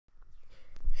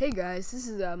Hey guys, this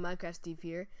is Minecraft Steve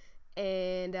here,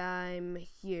 and I'm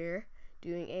here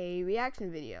doing a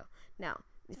reaction video. Now,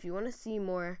 if you want to see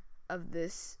more of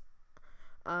this,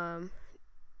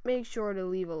 make sure to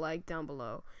leave a like down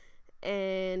below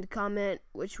and comment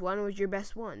which one was your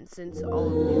best one, since all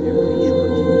of these are pretty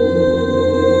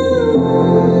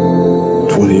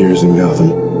short. 20 years in Gotham.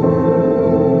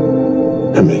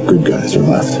 How many good guys are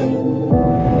left?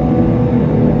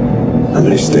 How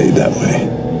many stayed that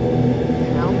way?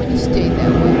 Stayed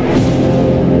that way.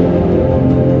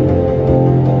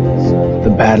 The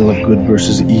battle of good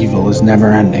versus evil is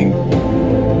never ending.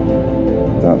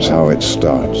 That's how it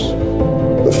starts.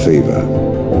 The fever,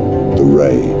 the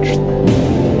rage,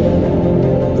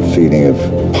 the feeling of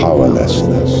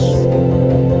powerlessness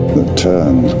that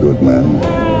turns good men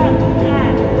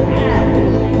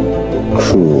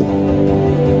cruel.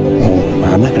 Oh,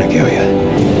 I'm not gonna kill you.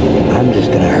 I'm just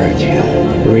gonna hurt you.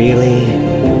 Really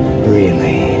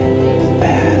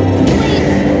bad.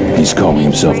 He's calling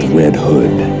himself the Red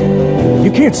Hood.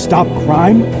 You can't stop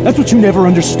crime. That's what you never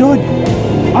understood.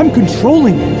 I'm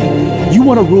controlling them. You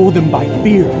want to rule them by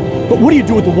fear. But what do you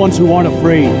do with the ones who aren't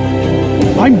afraid?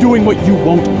 I'm doing what you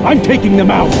won't. I'm taking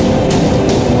them out.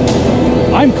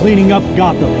 I'm cleaning up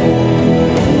Gotham.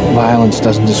 Violence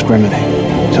doesn't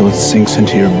discriminate till it sinks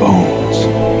into your bones,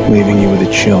 leaving you with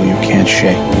a chill you can't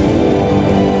shake.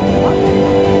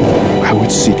 I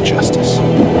would seek justice,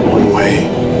 one way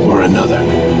or another.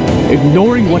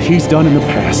 Ignoring what he's done in the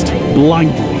past,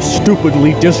 blindly,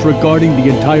 stupidly disregarding the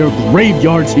entire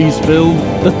graveyards he's filled,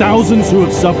 the thousands who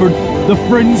have suffered, the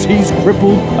friends he's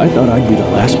crippled. I thought I'd be the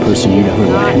last person you'd ever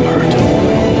let him hurt.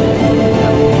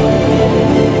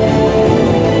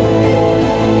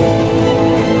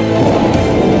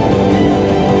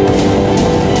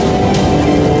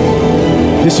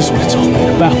 This is what it's all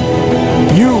been about.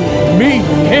 You, me,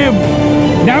 him.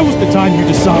 Now's the time you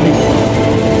decide.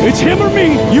 It's him or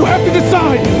me. You have to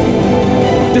decide.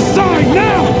 Decide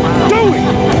now. Do it.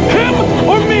 Him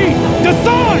or me.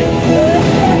 Decide.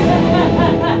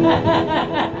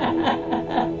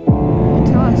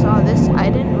 Until I saw this, I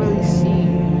didn't really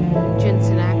see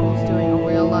Jensen Ackles doing a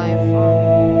real life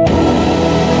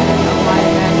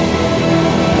live action.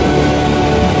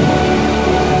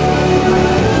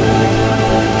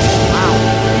 Wow.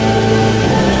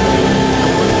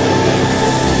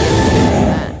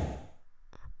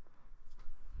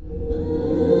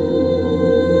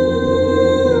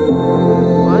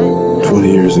 20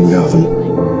 years in Gotham.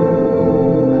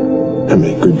 How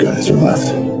many good guys are left?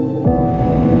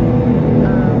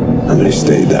 How many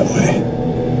stayed that way?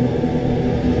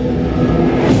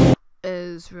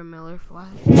 Is Miller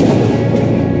Flash?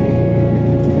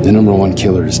 The number one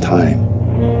killer is time.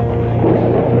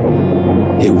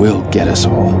 It will get us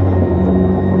all.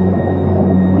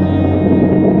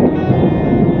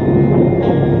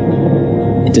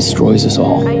 It destroys us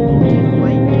all. I do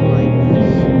like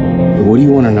this. But what do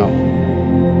you want to know?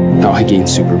 How I gained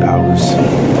superpowers?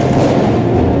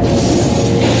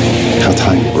 How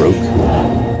time broke?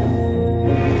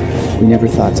 We never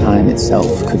thought time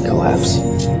itself could collapse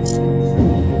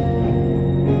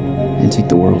and take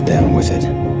the world down with it.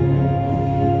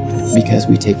 Because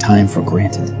we take time for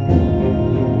granted.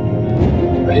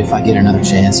 But if I get another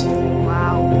chance,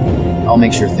 Wow. I'll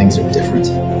make sure things are different.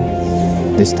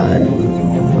 This time,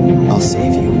 I'll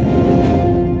save you.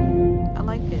 I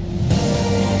like it.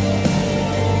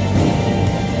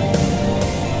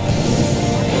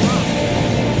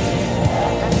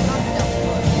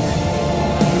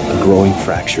 A growing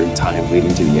fracture in time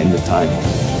leading to the end of time.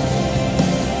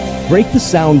 Break the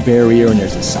sound barrier and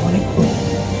there's a sonic boom.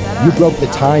 You broke the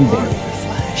time barrier,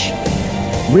 Flash.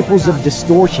 Ripples of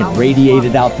distortion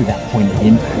radiated out through that point of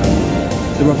impact.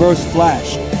 The reverse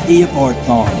flash, Eobard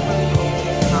thawing.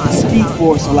 The speed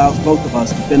force allows both of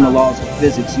us to bend the laws of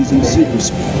physics using super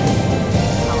speed.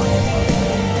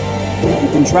 We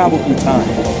can travel through time.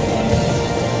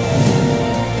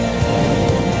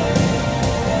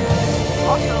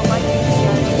 Also, like you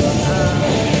guys,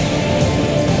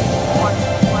 watch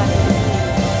the Flash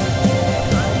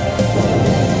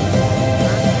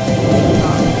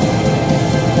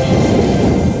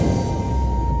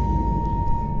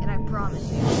and I promise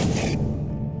you,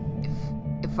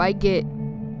 if I get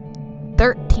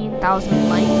 13,000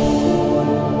 likes,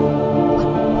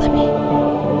 let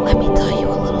me tell you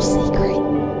a little secret.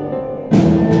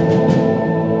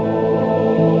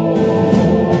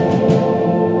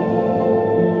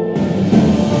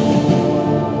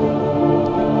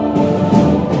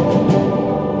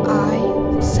 I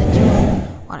will send you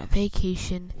on a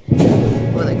vacation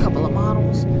with a couple of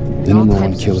models. The number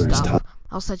one killer is time.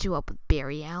 I'll set you up with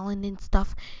Barry Allen and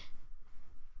stuff.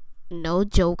 No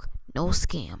joke, no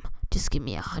scam. Just give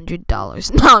me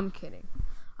 $100. No, I'm kidding.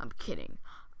 I'm kidding.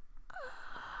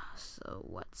 So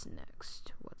what's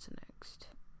next?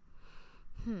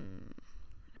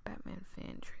 Batman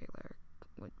fan trailer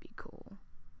would be cool.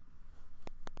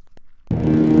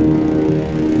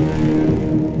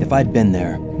 If I'd been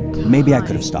there, maybe I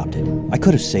could have stopped it. I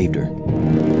could have saved her.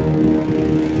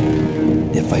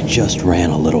 If I just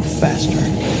ran a little faster.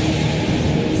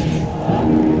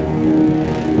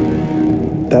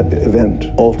 That event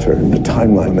altered the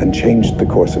timeline and changed the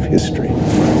course of history.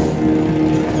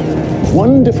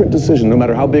 One different decision, no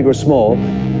matter how big or small,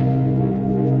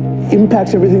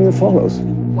 impacts everything that follows.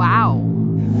 Wow.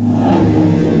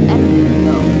 Epic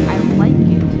though. I like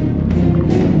it.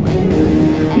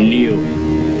 Kneel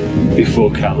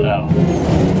before Kal-El.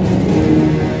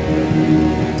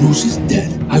 Bruce is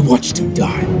dead. I watched him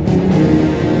die.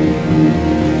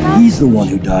 He's the one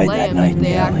who died that night in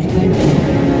the alley.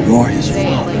 You're his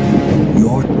father.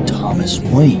 You're Thomas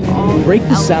Wayne. Break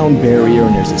the sound barrier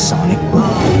and there's a sonic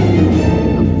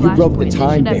boom. You broke the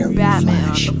time barrier,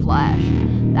 Flash.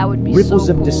 That would be Ripples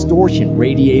so of cool. distortion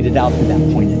radiated out to that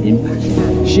point of impact,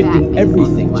 shifting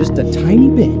everything just a tiny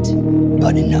bit,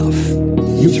 but enough.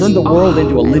 You turned the world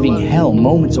into a living hell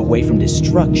moments away from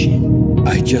destruction.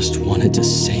 I just wanted to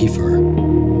save her.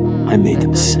 I made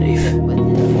them safe.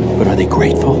 But are they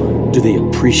grateful? Do they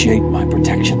appreciate my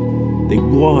protection? They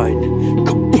whine,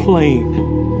 complain.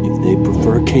 If they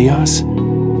prefer chaos,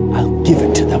 I'll give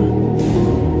it to them.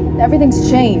 Everything's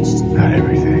changed. Not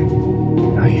everything.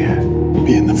 Not yet.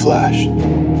 Being the Flash.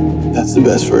 That's the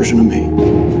best version of me.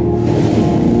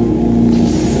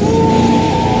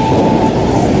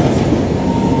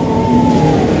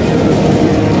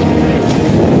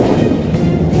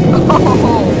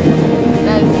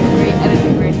 That is great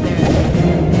editing right there.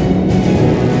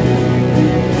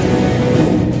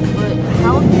 But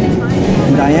how can they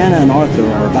find And Diana and Arthur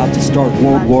are about to start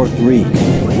World War III.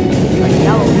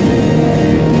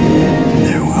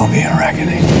 There will be a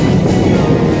reckoning.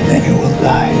 Then you will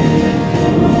die.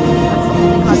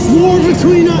 This war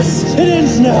between us, it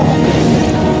ends now.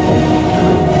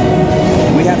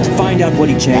 We have to find out what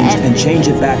he changed and change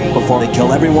it back before they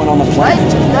kill everyone on the What? planet.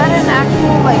 Is that an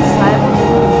actual, like, silent?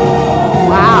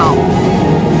 Wow.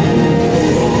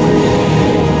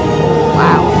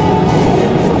 Wow.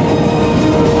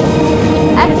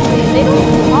 Actually, they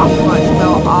don't talk much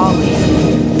about Ollie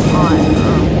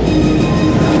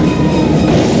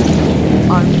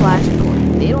on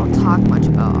Flashpoint. They don't talk much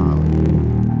about Ollie.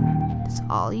 Does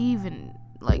Ollie even,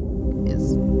 like,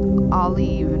 is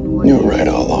Ollie even what You he were right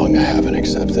is? all along. I haven't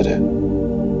accepted it.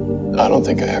 I don't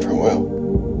think I ever will.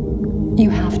 You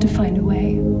have to find a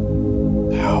way.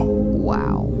 How?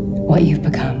 Wow. What you've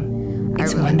become.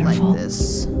 It's I really wonderful. like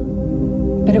this.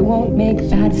 But it won't make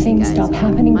bad things Guys, stop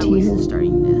happening my to voice is you.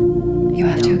 starting to You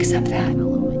have to accept that. dive a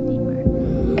little bit deeper.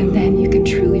 And then you can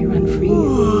truly run free.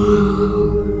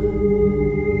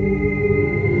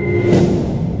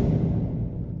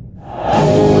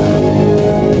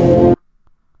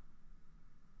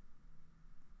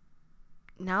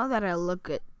 Now that I look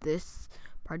at this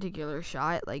particular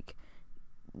shot, like,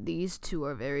 these two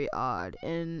are very odd.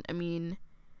 And, I mean,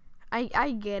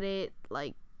 I get it,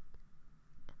 like,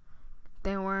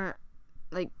 they weren't,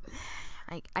 like,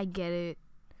 I get it.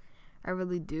 I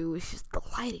really do. It's just the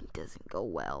lighting doesn't go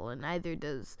well, and neither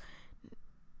does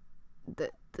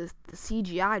the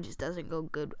CGI just doesn't go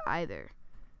good either.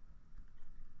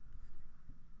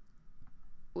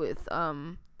 With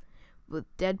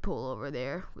Deadpool over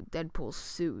there, with Deadpool's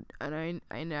suit, and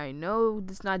I know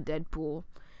it's not Deadpool.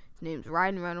 His name's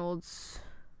Ryan Reynolds.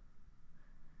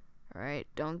 Alright,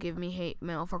 don't give me hate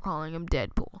mail for calling him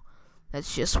Deadpool.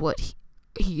 That's just what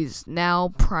he's now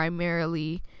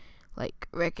primarily, like,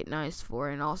 recognized for,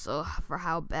 and also for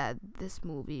how bad this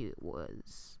movie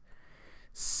was.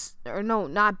 Or no,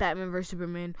 not Batman vs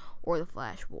Superman or The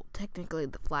Flash. Well, technically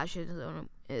The Flash is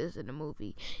in a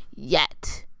movie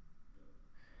yet.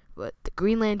 But the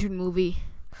Green Lantern movie,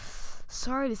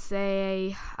 sorry to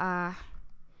say,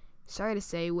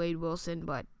 Wade Wilson,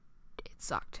 but it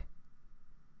sucked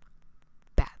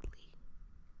badly.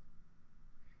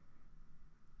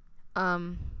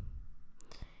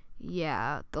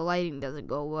 Yeah, the lighting doesn't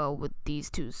go well with these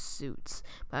two suits,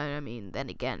 but I mean, then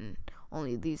again,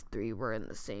 only these three were in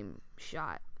the same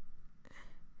shot.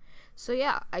 So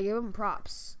yeah, I give them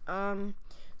props.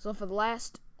 So for the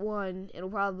last one, it'll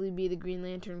probably be the Green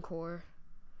Lantern Corps.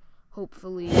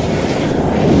 Hopefully, we'll be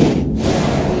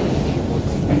able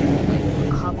to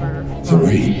recover.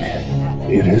 Three.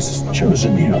 It has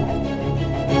chosen you.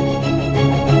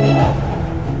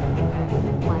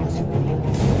 Blasphemy.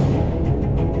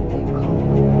 They call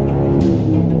it.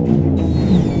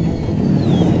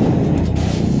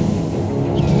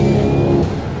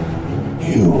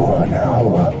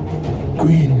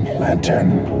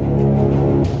 Lantern.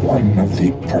 One of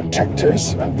the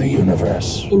protectors of the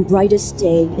universe. In brightest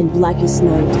day, in blackest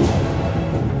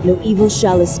night, no evil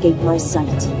shall escape my sight.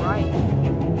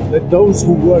 Let those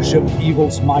who worship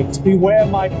evil's might beware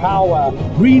my power,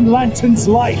 Green Lantern's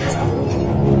light.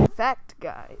 Fact,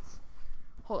 guys.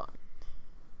 Hold on.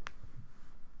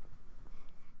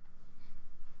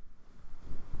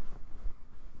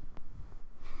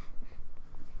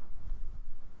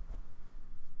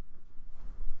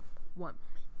 One.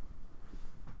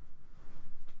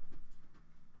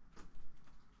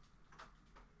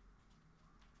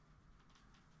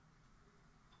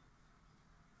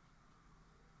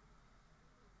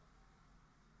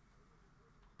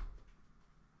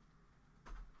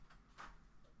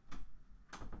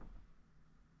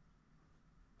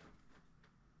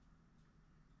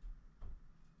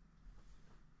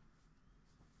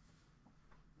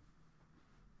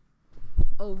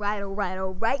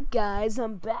 Alright, guys,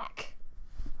 I'm back.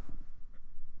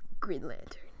 Green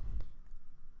Lantern.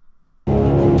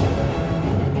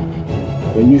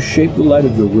 When you shape the light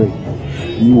of the ring,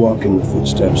 you walk in the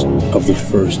footsteps of the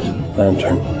first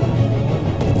lantern.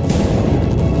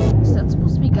 Is that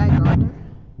supposed to be Guy Gardner?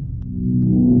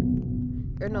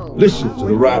 Or no? Listen to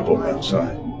the rabble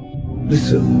outside.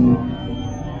 Listen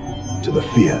to the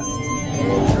fear.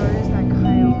 Or is that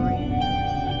Kyle Rayner?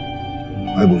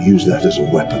 I will use that as a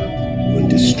weapon and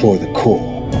destroy the core.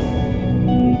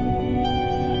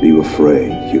 Be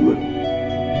afraid, human.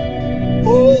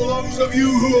 All those of you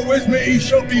who are with me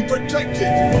shall be protected.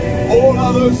 All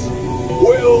others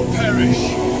will perish.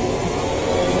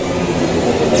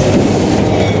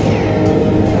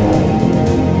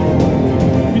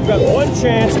 We've got one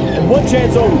chance, and one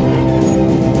chance only.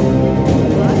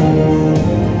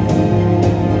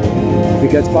 If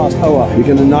it gets past Oa, we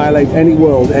can annihilate any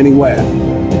world, anywhere.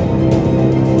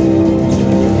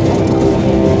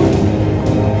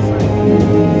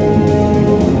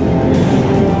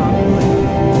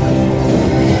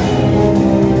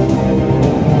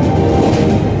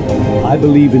 I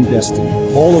believe in destiny.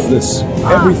 All of this,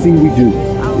 everything we do,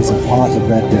 is a part of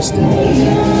that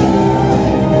destiny.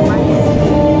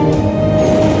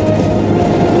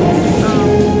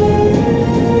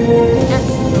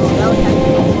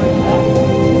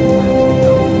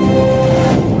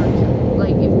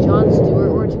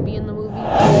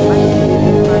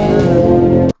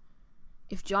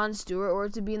 Jon Stewart were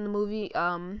to be in the movie,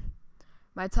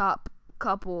 my top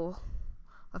couple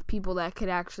of people that could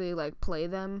actually like play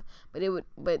them, but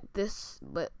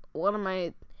one of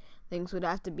my things would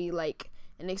have to be like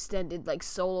an extended like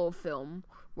solo film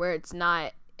where it's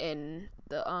not in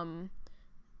the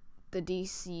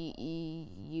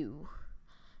DCEU,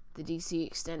 the DC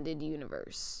Extended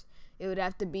Universe. It would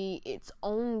have to be its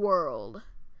own world,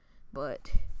 but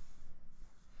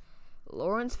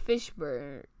Lawrence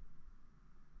Fishburne.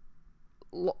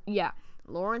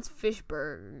 Lawrence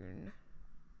Fishburne,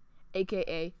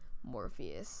 aka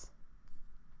Morpheus.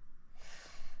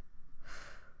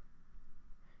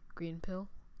 Green pill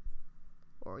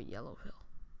or yellow pill?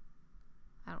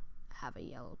 I don't have a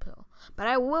yellow pill, but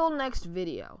I will next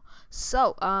video.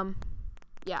 So,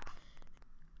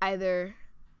 either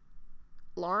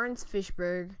Lawrence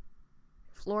Fishburne,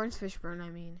 I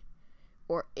mean,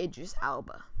 or Idris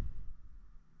Elba.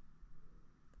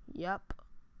 Yup.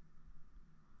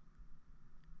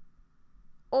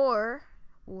 Or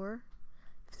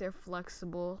if they're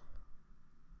flexible,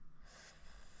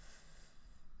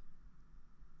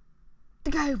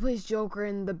 the guy who plays Joker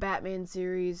in the Batman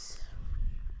series.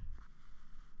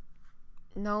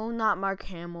 No, not Mark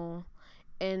Hamill.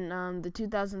 In the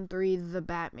 2003 The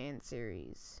Batman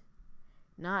series.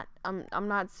 I'm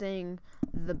not saying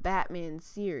the Batman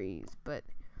series, but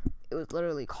it was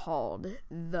literally called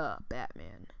The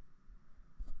Batman.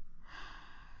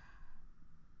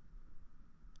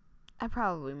 I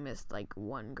probably missed like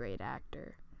one great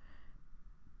actor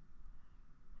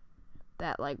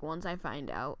that like once I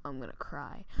find out I'm gonna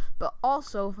cry. But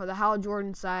also for the Hal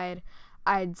Jordan side,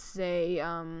 I'd say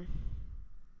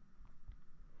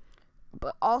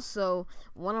but also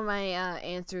one of my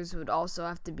answers would also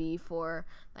have to be for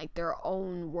like their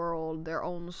own world, their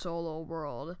own solo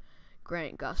world.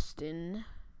 Grant Gustin.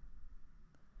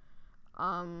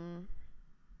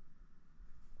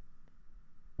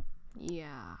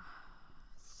 Yeah.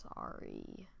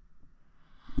 Sorry.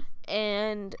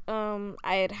 And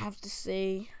I'd have to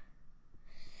say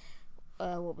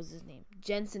what was his name?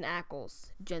 Jensen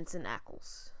Ackles.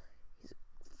 He's a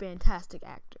fantastic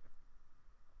actor.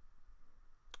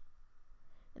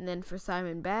 And then for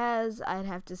Simon Baz, I'd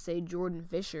have to say Jordan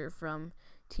Fisher from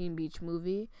Teen Beach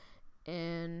Movie.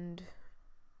 And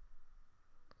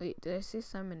Wait, did I say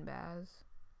Simon Baz?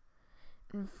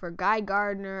 And for Guy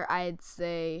Gardner, I'd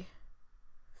say...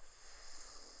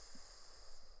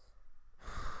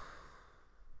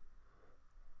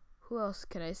 Who else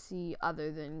can I see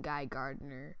other than Guy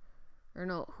Gardner? Or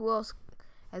no, who else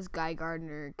as Guy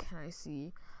Gardner can I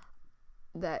see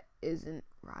that isn't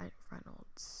Ryan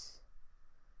Reynolds?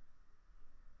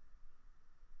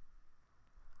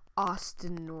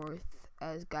 Austin North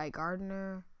as Guy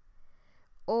Gardner,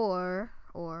 or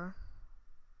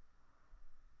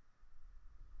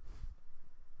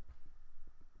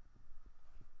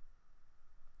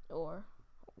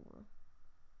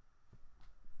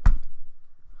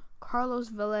Carlos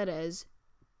Valadez,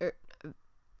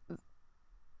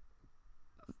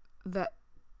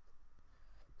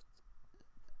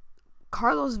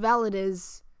 Carlos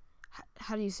Valadez.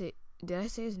 How do you say? Did I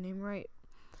say his name right?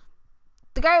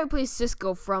 The guy who plays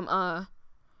Cisco from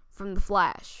The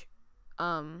Flash.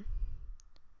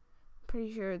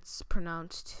 Pretty sure it's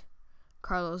pronounced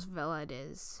Carlos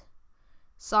Valadez.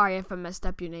 Sorry if I messed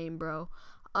up your name, bro.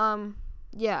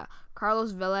 Yeah,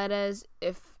 Carlos Valadez.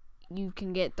 If you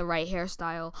can get the right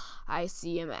hairstyle, I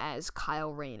see him as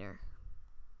Kyle Rayner.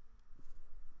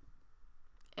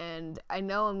 And I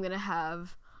know I'm gonna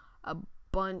have a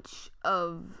bunch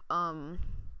of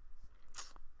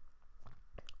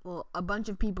a bunch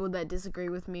of people that disagree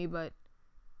with me,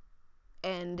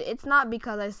 and it's not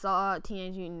because I saw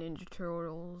Teenage Mutant Ninja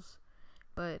Turtles,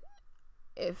 but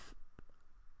if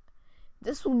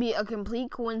this will be a complete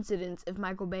coincidence if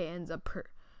Michael Bay ends up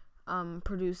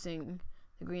producing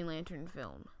the Green Lantern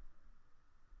film,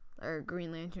 or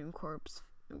Green Lantern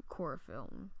Corps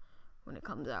film when it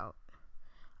comes out.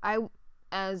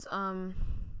 As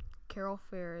Carol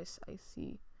Ferris, I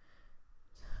see.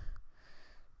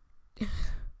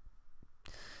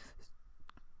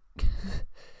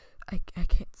 I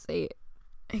can't say it.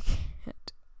 I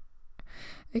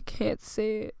can't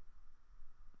say it.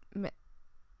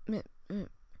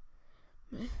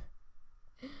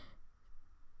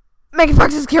 Megan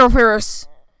Fox is Carol Ferris.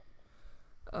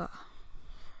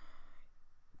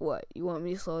 What? You want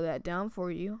me to slow that down for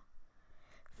you?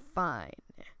 Fine.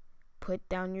 Put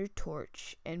down your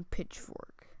torch and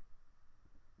pitchfork.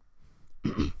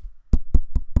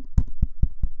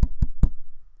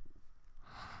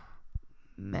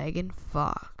 Megan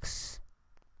Fox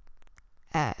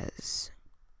as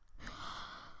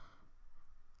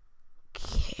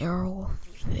Carol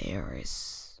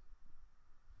Ferris.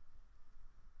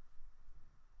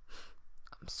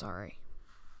 I'm sorry.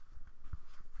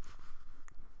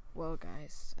 Well,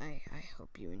 guys, I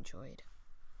hope you enjoyed.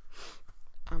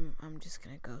 I'm just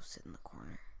gonna go sit in the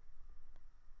corner.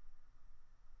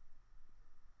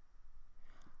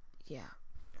 Yeah.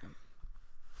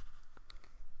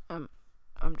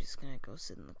 I'm just gonna go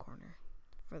sit in the corner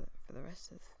for the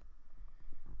rest of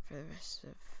my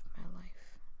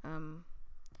life.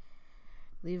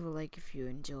 Leave a like if you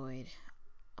enjoyed.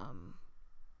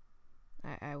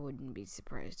 I wouldn't be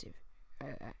surprised if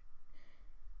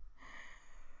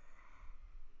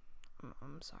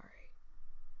I'm sorry.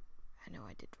 I know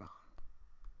I did wrong.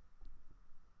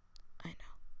 I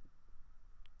know.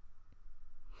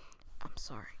 I'm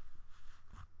sorry.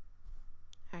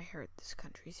 I hurt this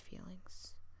country's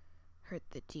feelings. Hurt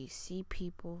the DC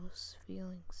people's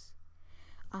feelings.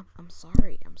 I'm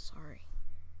sorry.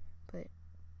 But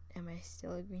am I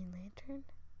still a Green Lantern?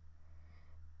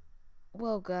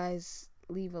 Well, guys,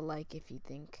 leave a like if you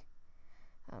think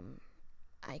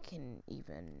I can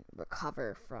even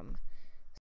recover from